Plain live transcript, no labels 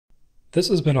This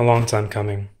has been a long time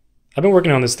coming. I've been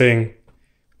working on this thing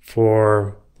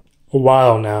for a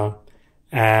while now,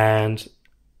 and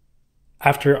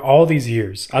after all these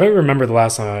years, I don't remember the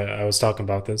last time I was talking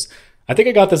about this. I think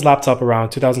I got this laptop around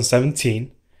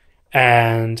 2017,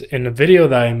 and in a video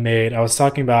that I made, I was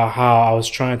talking about how I was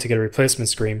trying to get a replacement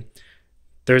screen.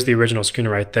 There's the original screen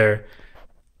right there.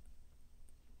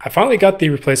 I finally got the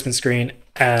replacement screen,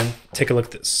 and take a look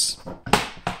at this.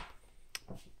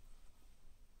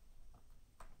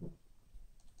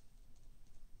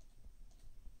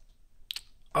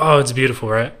 Oh, it's beautiful,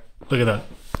 right? Look at that.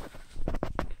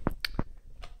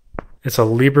 It's a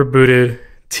Libreboot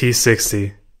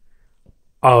T60.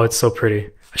 Oh, it's so pretty.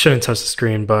 I shouldn't touch the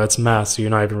screen, but it's matte, so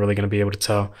you're not even really going to be able to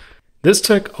tell. This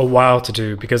took a while to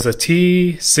do because the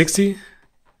T60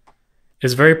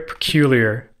 is very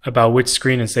peculiar about which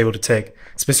screen it's able to take.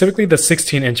 Specifically the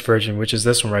 16-inch version, which is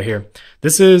this one right here.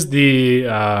 This is the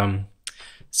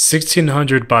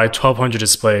 1600 by 1200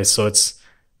 display, so it's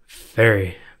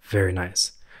very, very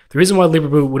nice. The reason why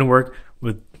Libreboot wouldn't work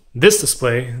with this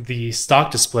display, the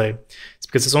stock display, is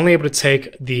because it's only able to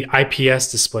take the IPS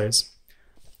displays.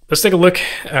 Let's take a look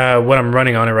at what I'm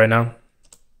running on it right now.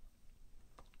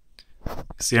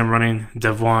 See, I'm running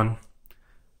Dev1. I'm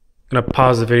gonna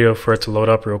pause the video for it to load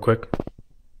up real quick.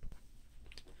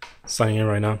 Signing in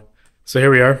right now. So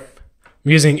here we are.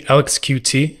 I'm using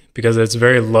LXQT because it's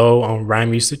very low on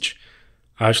RAM usage.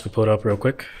 I'll actually pull it up real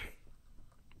quick.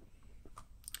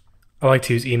 I like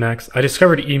to use emacs. I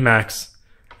discovered emacs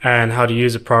and how to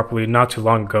use it properly not too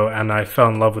long ago, and I fell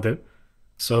in love with it.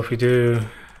 So if we do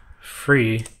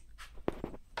free,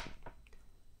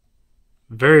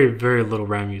 very, very little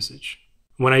RAM usage.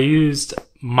 When I used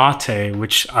Mate,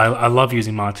 which I love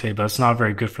using Mate, but it's not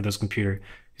very good for this computer,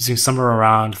 using somewhere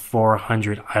around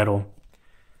 400 idle.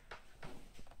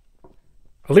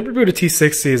 A Libreboot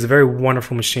T60 is a very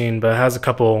wonderful machine, but it has a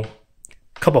couple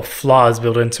flaws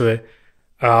built into it.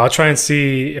 I'll try and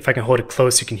see if I can hold it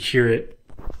close so you can hear it.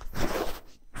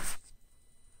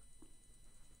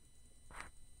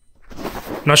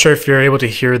 I'm not sure if you're able to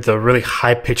hear the really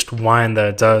high-pitched whine that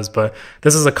it does, but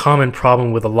this is a common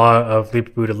problem with a lot of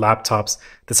Libreboot laptops,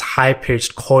 this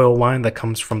high-pitched coil whine that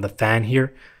comes from the fan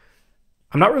here.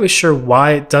 I'm not really sure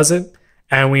why it does it,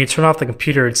 and when you turn off the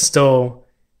computer, it still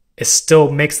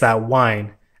makes that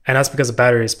whine, and that's because the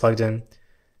battery is plugged in.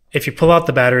 If you pull out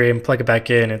the battery and plug it back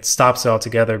in, it stops it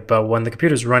altogether, but when the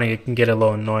computer's running, it can get a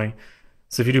little annoying.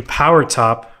 So if you do power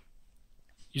top,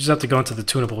 you just have to go into the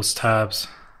tunables tabs.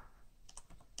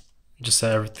 Just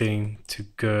set everything to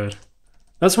good.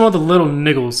 That's one of the little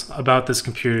niggles about this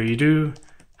computer. You do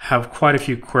have quite a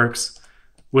few quirks.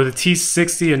 With a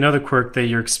T60, another quirk that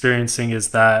you're experiencing is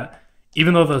that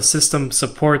even though the system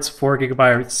supports 4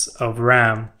 gigabytes of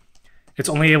RAM, it's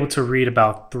only able to read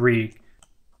about 3.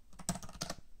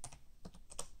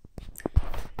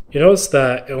 You notice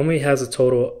that it only has a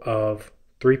total of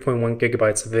 3.1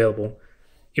 gigabytes available,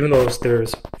 even though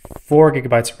there's 4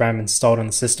 gigabytes of RAM installed on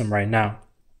the system right now.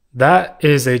 That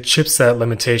is a chipset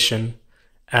limitation,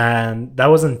 and that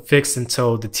wasn't fixed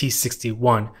until the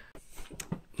T61.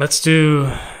 Let's do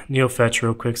NeoFetch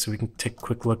real quick so we can take a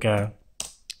quick look at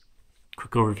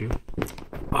quick overview.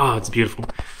 Oh, it's beautiful.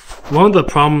 One of the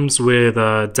problems with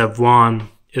Dev1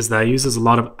 is that it uses a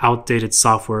lot of outdated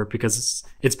software because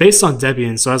it's based on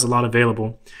Debian, so it has a lot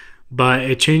available, but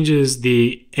it changes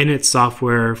the init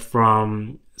software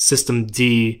from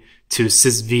systemd to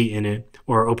sysv init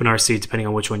or OpenRC, depending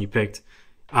on which one you picked.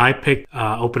 I picked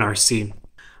OpenRC.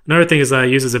 Another thing is that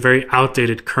it uses a very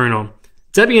outdated kernel.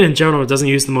 Debian in general doesn't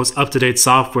use the most up-to-date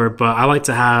software, but I like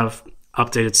to have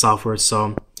updated software, so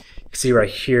you can see right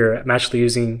here, I'm actually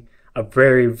using a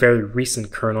very, very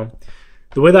recent kernel.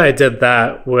 The way that I did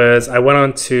that was I went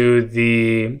onto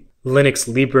the Linux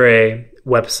Libre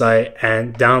website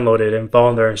and downloaded and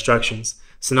followed their instructions.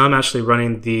 So now I'm actually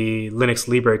running the Linux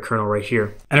Libre kernel right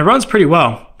here. And it runs pretty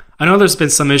well. I know there's been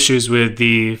some issues with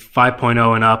the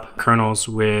 5.0 and up kernels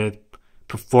with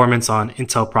performance on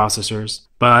Intel processors,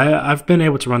 but I've been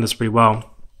able to run this pretty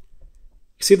well.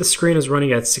 You see the screen is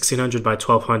running at 1600 by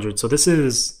 1200, so this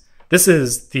is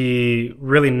the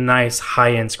really nice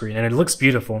high-end screen, and it looks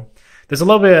beautiful. There's a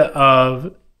little bit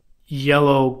of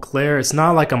yellow glare. It's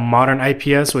not like a modern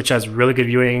IPS, which has really good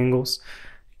viewing angles.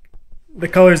 The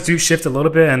colors do shift a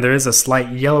little bit, and there is a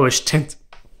slight yellowish tint.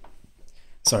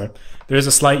 There is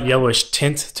a slight yellowish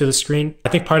tint to the screen. I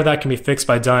think part of that can be fixed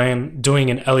by doing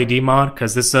an LED mod,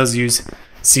 because this does use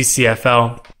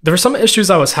CCFL. There were some issues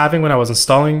I was having when I was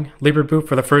installing Libreboot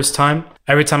for the first time.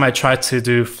 Every time I tried to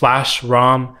do flash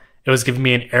ROM, it was giving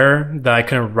me an error that I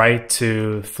couldn't write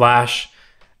to flash.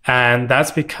 And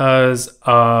that's because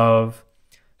of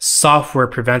software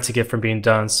preventing it from being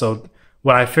done. So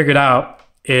what I figured out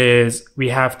is we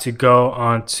have to go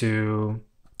on to,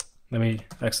 let me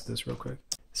exit this real quick.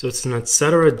 So it's an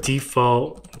etc.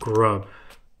 default grub.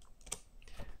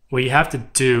 What you have to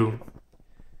do,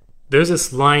 there's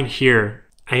this line here,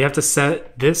 and you have to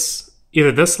set this,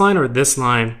 either this line or this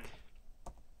line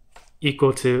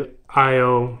equal to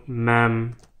IO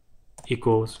mem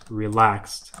equals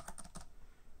relaxed.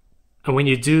 And when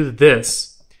you do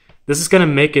this, this is going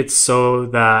to make it so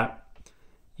that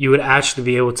you would actually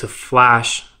be able to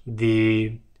flash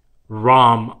the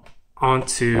ROM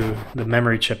onto the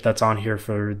memory chip that's on here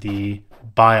for the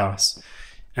BIOS.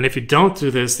 And if you don't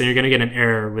do this, then you're going to get an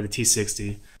error with the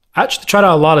T60. I actually tried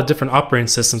out a lot of different operating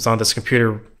systems on this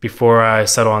computer before I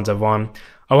settled on Dev 1.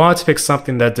 I wanted to pick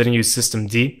something that didn't use System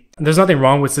D. There's nothing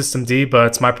wrong with System D, but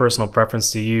it's my personal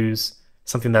preference to use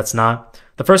something that's not.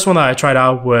 The first one that I tried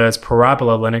out was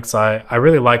Parabola Linux. I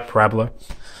really like Parabola.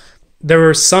 There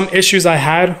were some issues I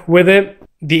had with it.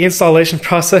 The installation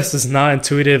process is not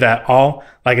intuitive at all.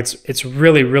 Like it's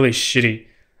really, really shitty.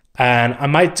 And I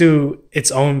might do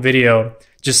its own video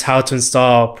just how to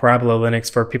install Parabola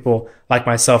Linux for people like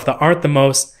myself that aren't the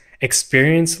most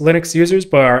experienced Linux users,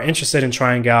 but are interested in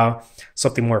trying out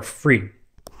something more free.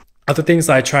 Other things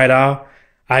that I tried out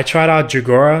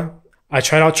Jagora. I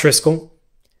tried out Triskel.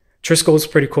 Triskel was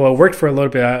pretty cool. It worked for a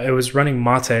little bit. It was running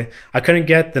Mate. I couldn't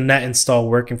get the net install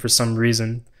working for some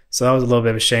reason, so that was a little bit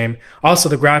of a shame. Also,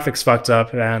 the graphics fucked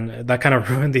up, and that kind of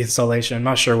ruined the installation. I'm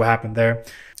not sure what happened there.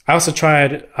 I also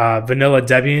tried Vanilla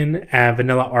Debian and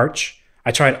Vanilla Arch.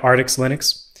 I tried Artix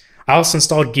Linux. I also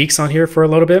installed Geeks on here for a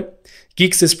little bit.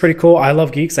 Geeks is pretty cool. I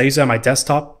love Geeks. I use it on my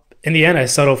desktop. In the end, I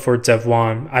settled for Dev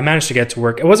 1. I managed to get it to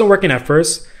work. It wasn't working at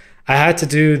first. I had to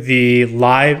do the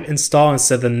live install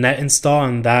instead of the net install,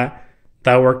 and that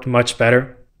worked much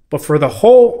better. But for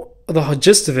the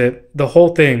gist of it, the whole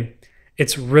thing,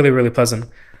 it's really, really pleasant.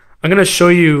 I'm going to show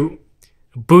you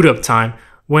boot up time.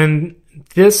 When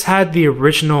this had the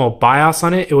original BIOS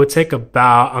on it, it would take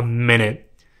about a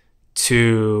minute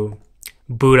to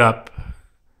boot up.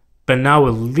 But now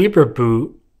with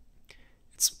Libreboot,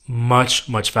 it's much,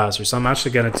 much faster. So I'm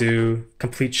actually going to do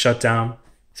complete shutdown.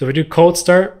 So if we do cold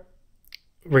start,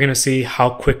 we're going to see how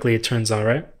quickly it turns on,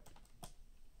 right?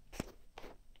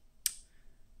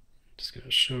 Just going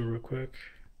to show real quick.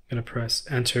 I'm going to press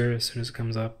enter as soon as it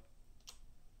comes up.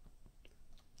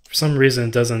 For some reason,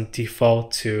 it doesn't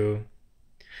default to,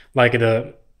 like,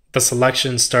 the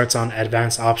selection starts on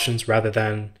advanced options rather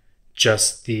than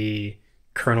just the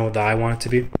kernel that I want it to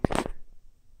be.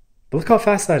 But look how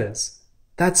fast that is.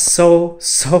 That's so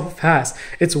fast.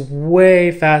 It's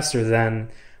way faster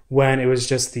than when it was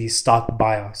just the stock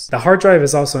BIOS. The hard drive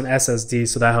is also an SSD,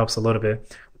 so that helps a little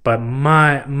bit. But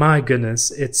my goodness,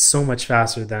 it's so much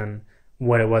faster than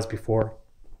what it was before.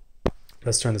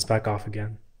 Let's turn this back off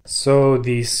again. So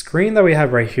the screen that we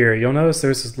have right here, you'll notice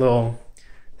there's this little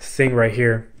thing right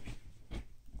here.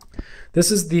 This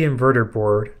is the inverter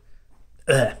board.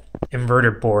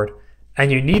 Inverter board. And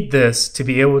you need this to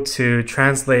be able to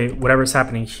translate whatever's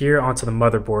happening here onto the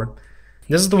motherboard.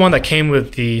 This is the one that came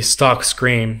with the stock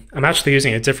screen. I'm actually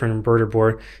using a different inverter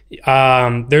board.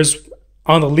 There's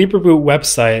on the Libreboot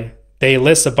website, they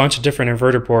list a bunch of different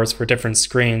inverter boards for different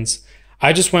screens.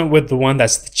 I just went with the one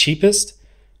that's the cheapest.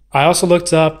 I also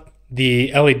looked up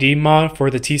the LED mod for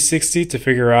the T60 to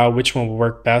figure out which one will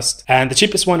work best. And the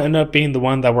cheapest one ended up being the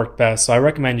one that worked best. So I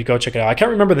recommend you go check it out. I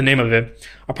can't remember the name of it.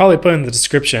 I'll probably put it in the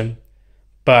description.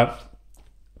 But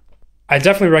I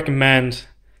definitely recommend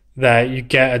that you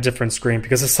get a different screen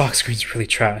because the stock screen is really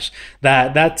trash.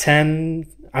 That 10,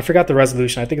 I forgot the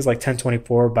resolution. I think it's like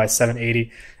 1024 by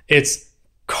 780. It's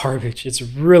garbage. It's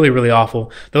really, really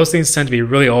awful. Those things tend to be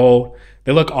really old.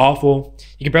 They look awful.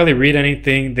 You can barely read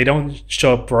anything. They don't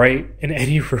show up bright in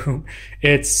any room.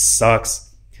 It sucks.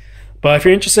 But if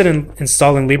you're interested in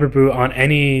installing Libreboot on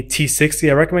any T60,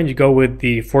 I recommend you go with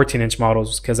the 14-inch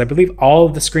models because I believe all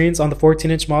of the screens on the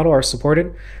 14-inch model are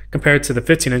supported compared to the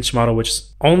 15-inch model, which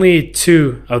only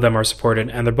 2 of them are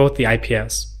supported, and they're both the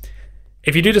IPS.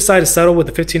 If you do decide to settle with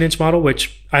the 15-inch model,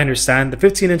 which I understand, the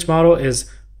 15-inch model is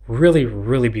really,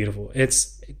 really beautiful.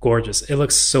 It's gorgeous. It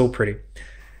looks so pretty.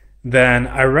 Then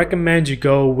I recommend you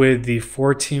go with the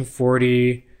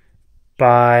 1440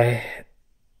 by,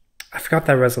 I forgot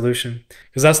that resolution,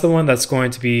 because that's the one that's going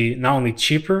to be not only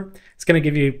cheaper, it's going to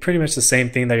give you pretty much the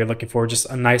same thing that you're looking for, just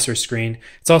a nicer screen.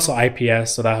 It's also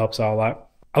IPS, so that helps out a lot.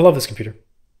 I love this computer.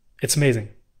 It's amazing.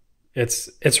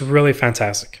 It's really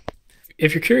fantastic.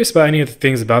 If you're curious about any of the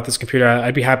things about this computer,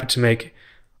 I'd be happy to make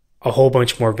a whole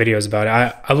bunch more videos about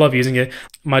it. I love using it.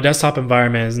 My desktop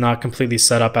environment is not completely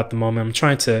set up at the moment.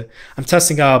 I'm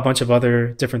testing out a bunch of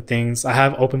other different things. I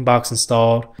have OpenBox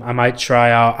installed. I might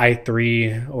try out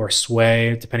i3 or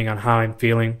Sway depending on how I'm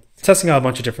feeling. Testing out a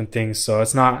bunch of different things, so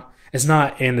it's not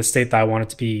in the state that I want it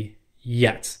to be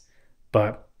yet,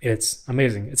 but it's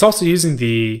amazing. It's also using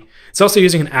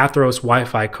an Atheros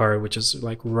Wi-Fi card, which is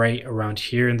like right around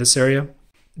here in this area.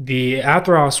 The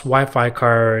Atheros Wi-Fi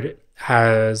card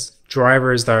has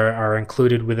drivers that are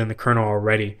included within the kernel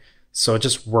already, so it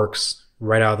just works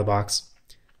right out of the box.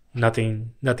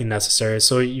 Nothing necessary.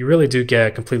 So you really do get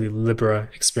a completely Libra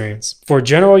experience. For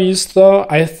general use though,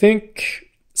 I think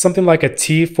something like a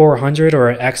T400 or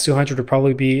an X200 would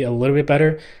probably be a little bit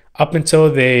better. Up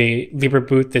until they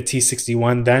Libreboot the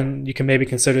T61, then you can maybe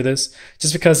consider this,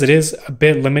 just because it is a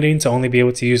bit limiting to only be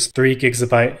able to use 3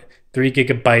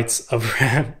 gigabytes of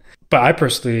RAM. But I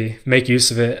personally make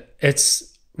use of it.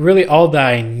 It's really all that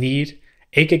I need.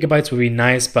 8 gigabytes would be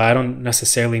nice, but I don't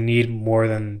necessarily need more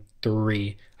than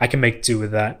 3. I can make do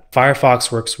with that.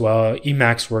 Firefox works well.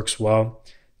 Emacs works well.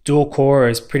 Dual core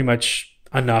is pretty much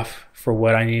enough for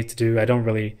what I need to do. I don't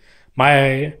really...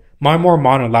 My more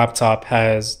modern laptop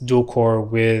has dual core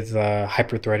with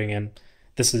hyper-threading, and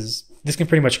this can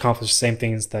pretty much accomplish the same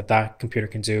things that computer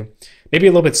can do. Maybe a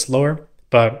little bit slower,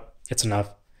 but it's enough.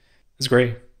 It's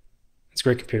great. It's a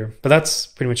great computer. But that's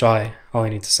pretty much all I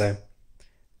need to say.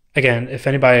 Again, if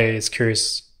anybody is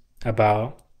curious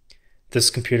about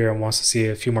this computer and wants to see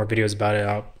a few more videos about it,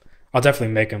 I'll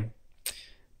definitely make them.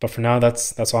 But for now,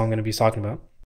 that's all I'm going to be talking about.